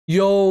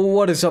Yo,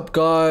 what is up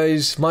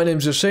guys? My name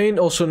is Hussein,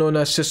 also known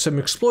as System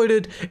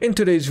Exploited. In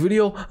today's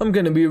video, I'm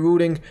going to be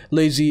rooting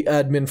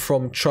LazyAdmin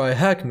from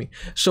TryHackMe.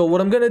 So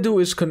what I'm going to do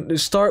is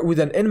start with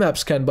an nmap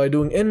scan by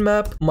doing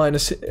nmap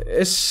minus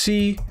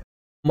sc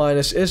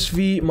minus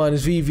sv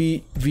minus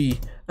vvv,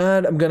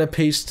 and I'm going to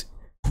paste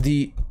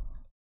the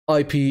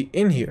IP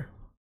in here.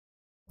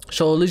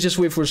 So let's just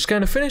wait for the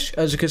scan to finish.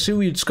 As you can see,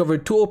 we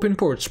discovered two open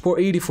ports, port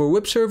 80 for a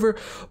web server,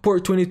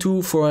 port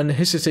 22 for an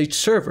SSH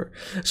server.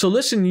 So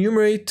let's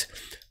enumerate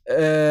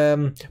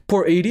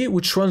port 80,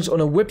 which runs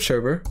on a web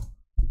server.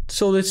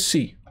 So let's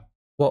see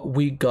what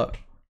we got.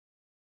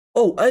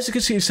 Oh, as you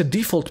can see, it's a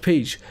default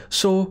page,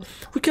 so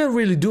we can't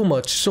really do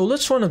much. So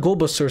let's run a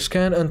goalbuster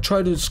scan and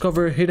try to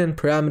discover hidden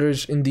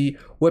parameters in the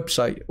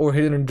website or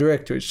hidden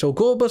directories. So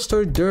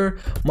goalbuster dir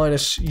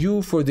minus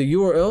u for the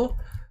URL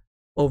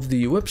of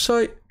the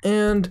website,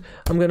 and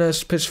I'm gonna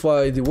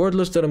specify the word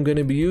list that I'm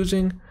gonna be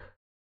using,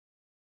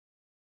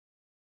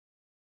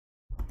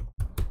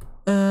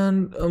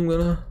 and I'm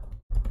gonna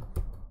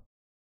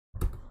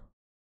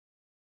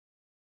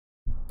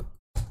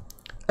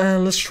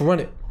let's run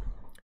it.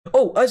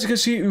 Oh, as you can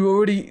see, we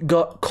already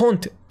got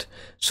content,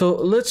 so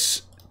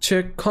let's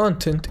check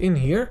content in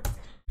here.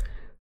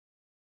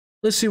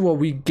 Let's see what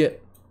we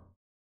get.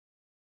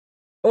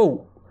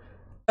 Oh,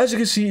 as you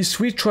can see,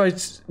 Sweet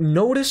Tries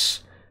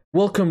notice.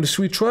 Welcome to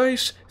Sweet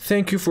Tries.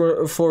 Thank you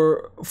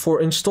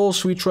for install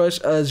Sweet Tries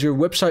as your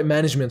website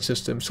management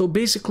system. So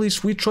basically,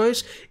 Sweet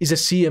Tries is a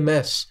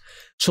CMS.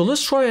 So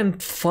let's try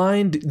and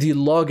find the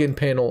login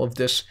panel of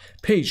this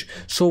page.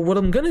 So what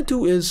I'm gonna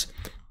do is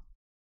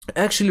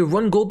actually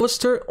run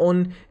goalbuster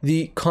on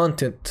the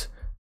content.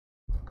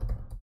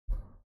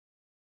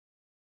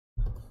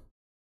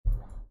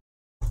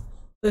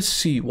 Let's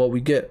see what we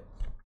get.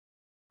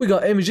 We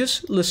got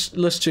images.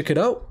 Let's check it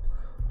out.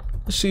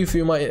 Let's see if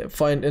you might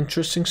find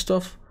interesting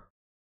stuff.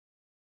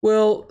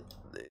 Well,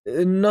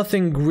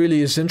 nothing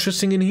really is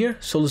interesting in here,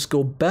 so let's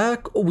go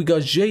back. Oh, we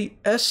got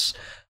JS,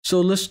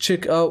 so let's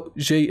check out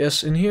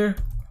JS in here.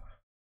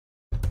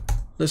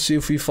 Let's see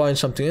if we find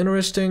something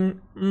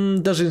interesting.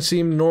 Doesn't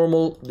seem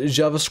normal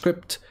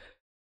JavaScript.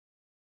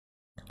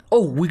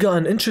 Oh, we got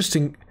an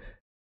interesting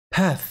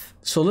path,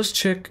 so let's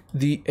check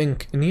the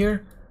ink in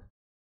here.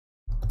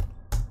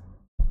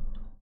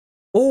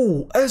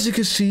 Oh, as you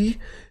can see,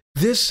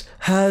 this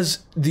has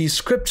the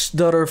scripts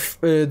that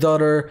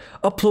are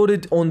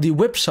uploaded on the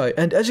website,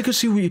 and as you can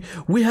see,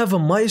 we have a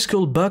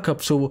MySQL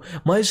backup. So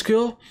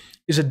MySQL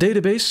is a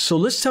database, so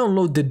let's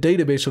download the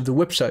database of the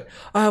website.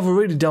 I have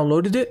already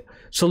downloaded it,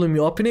 so let me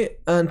open it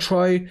and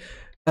try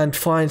and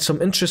find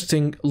some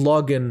interesting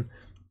login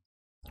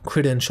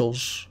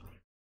credentials.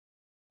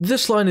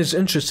 This line is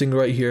interesting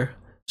right here,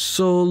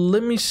 so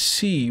let me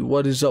see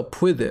what is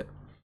up with it.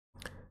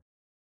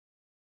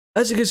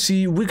 As you can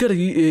see, we got a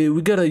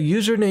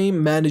username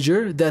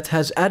manager that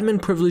has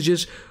admin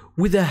privileges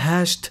with a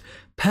hashed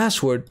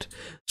password.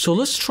 So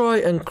let's try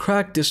and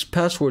crack this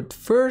password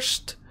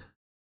first.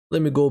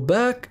 Let me go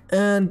back,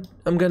 and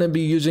I'm gonna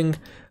be using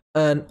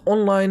an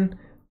online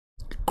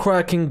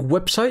cracking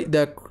website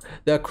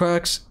that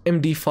cracks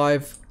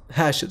MD5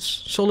 hashes.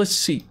 So let's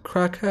see,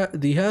 crack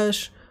the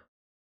hash.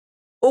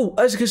 Oh,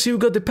 as you can see, we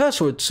got the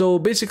password. So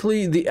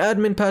basically, the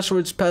admin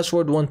password is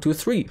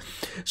password123.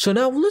 So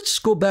now let's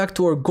go back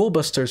to our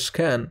goalbuster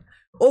scan.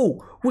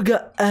 Oh, we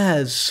got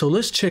as. So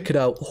let's check it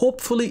out.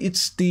 Hopefully,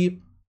 it's the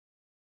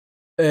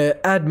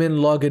admin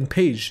login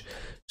page.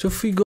 So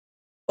if we go,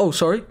 oh,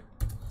 sorry,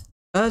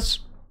 as.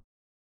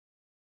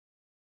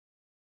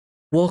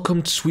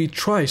 Welcome to Sweet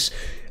Tries,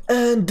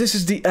 and this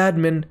is the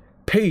admin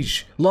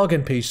page,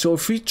 login page. So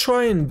if we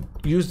try and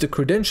use the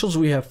credentials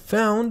we have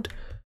found.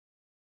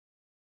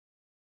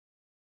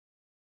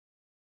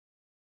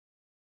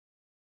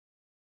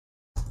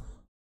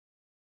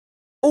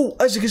 Oh,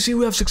 as you can see,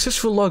 we have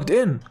successfully logged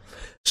in.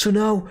 So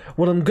now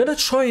what I'm gonna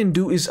try and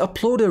do is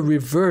upload a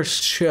reverse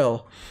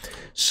shell.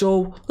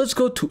 So let's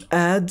go to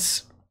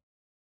ads.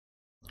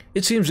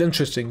 It seems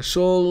interesting.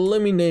 So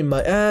let me name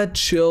my ad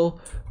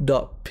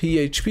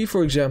shell.php,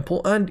 for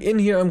example. And in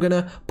here, I'm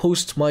gonna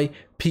post my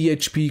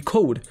PHP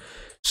code.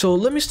 So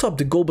let me stop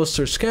the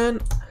goalbuster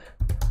scan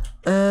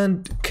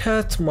and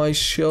cat my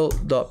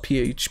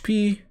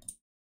shell.php.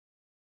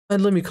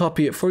 And let me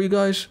copy it for you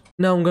guys.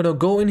 Now I'm gonna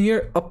go in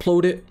here,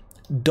 upload it.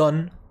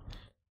 Done.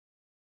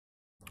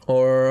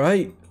 All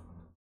right,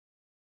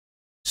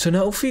 so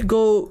now if we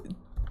go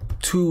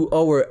to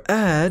our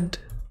ad,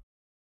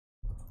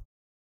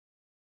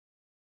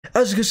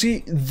 as you can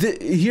see,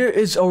 here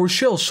is our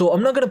shell. So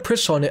I'm not gonna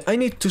press on it. I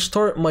need to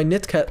start my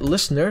netcat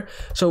listener.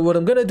 So what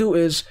I'm gonna do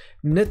is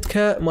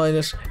netcat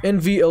minus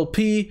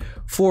nvlp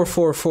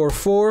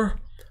 4444.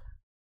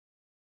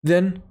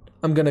 Then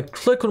I'm gonna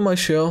click on my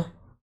shell,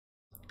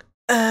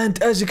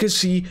 and as you can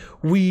see,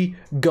 we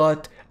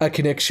got a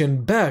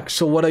connection back.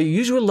 So what I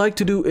usually like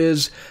to do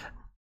is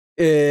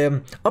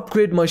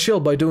upgrade my shell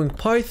by doing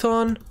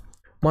python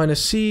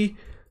 -c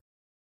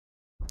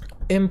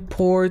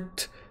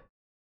import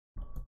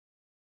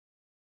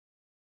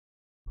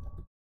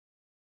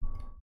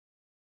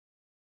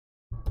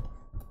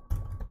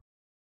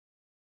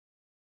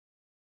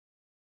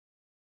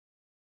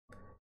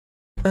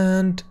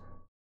and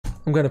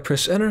I'm gonna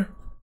press enter.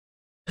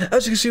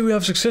 As you can see, we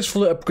have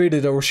successfully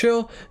upgraded our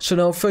shell. So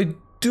now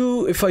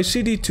if I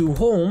cd to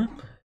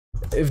home,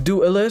 if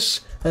do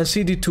ls and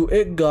cd to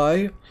it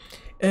guy,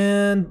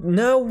 and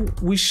now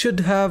we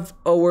should have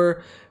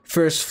our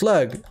first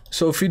flag.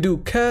 So if we do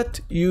cat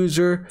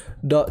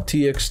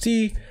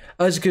user.txt,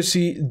 as you can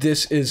see,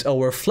 this is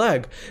our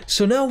flag.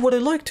 So now what I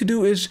like to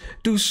do is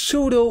do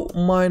sudo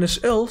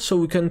 -l so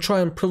we can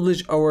try and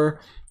privilege our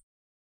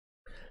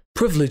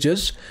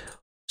privileges.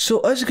 So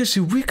as you can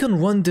see, we can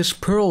run this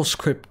Perl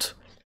script.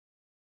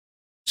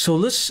 So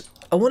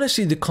I want to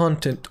see the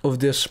content of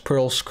this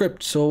Perl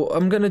script. So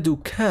I'm gonna do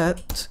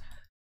cat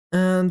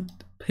and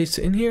paste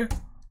it in here.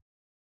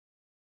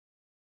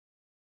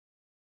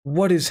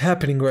 What is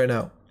happening right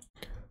now?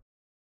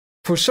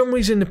 For some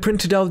reason it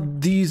printed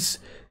out this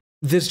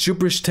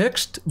gibberish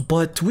text,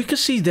 but we can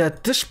see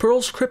that this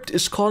Perl script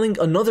is calling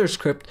another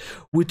script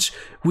which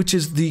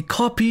is the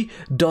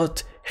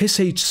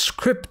copy.sh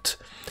script.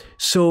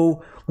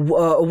 So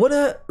I want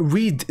to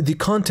read the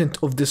content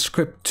of this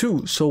script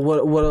too. So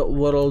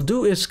what I'll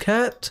do is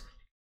cat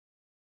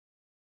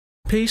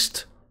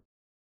paste.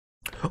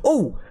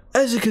 Oh,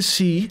 as you can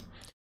see,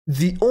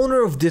 the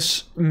owner of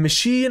this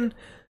machine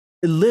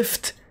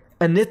left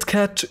a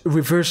netcat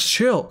reverse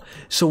shell.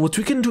 So what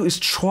we can do is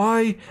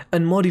try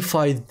and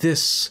modify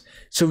this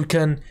so we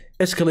can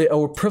escalate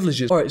our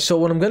privileges. All right, so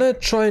what I'm gonna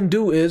try and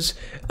do is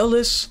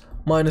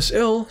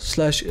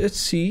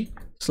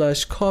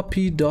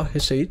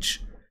ls-l/etc/copy.sh.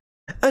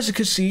 As you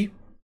can see,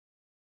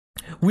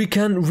 we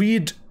can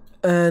read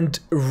and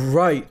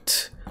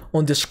write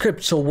on the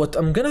script. So what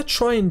I'm gonna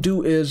try and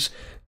do is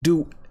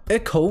do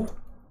echo .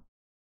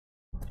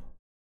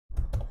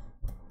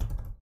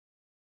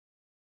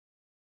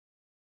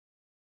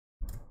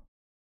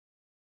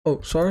 Oh,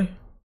 sorry.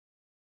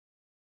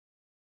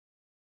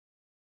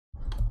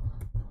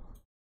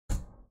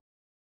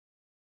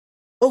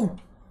 Oh.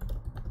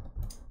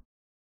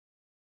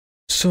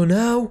 So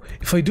now,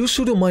 if I do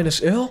sudo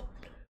 -l,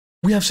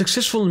 we have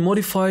successfully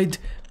modified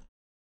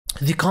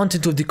the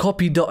content of the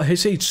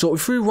copy.sh. So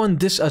if we run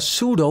this as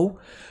sudo,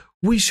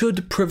 we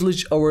should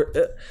privilege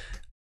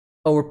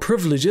our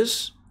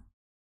privileges.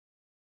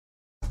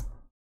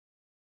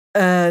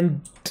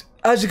 And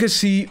as you can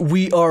see,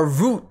 we are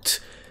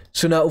root.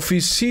 So now if we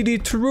cd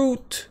to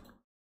root,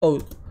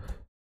 oh,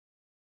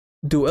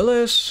 do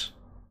ls,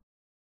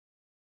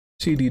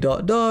 cd ...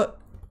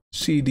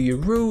 cd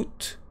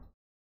root,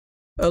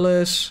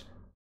 ls,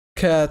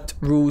 cat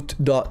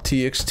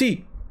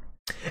root.txt.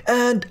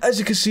 And as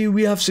you can see,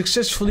 we have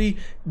successfully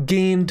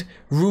gained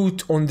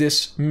root on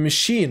this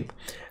machine.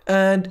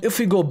 And if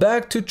we go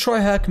back to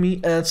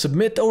TryHackMe and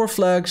submit our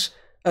flags,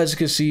 as you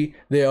can see,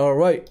 they are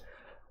right.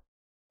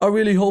 I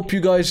really hope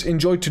you guys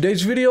enjoyed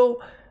today's video.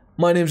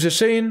 My name is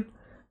Hussein.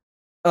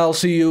 I'll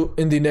see you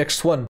in the next one.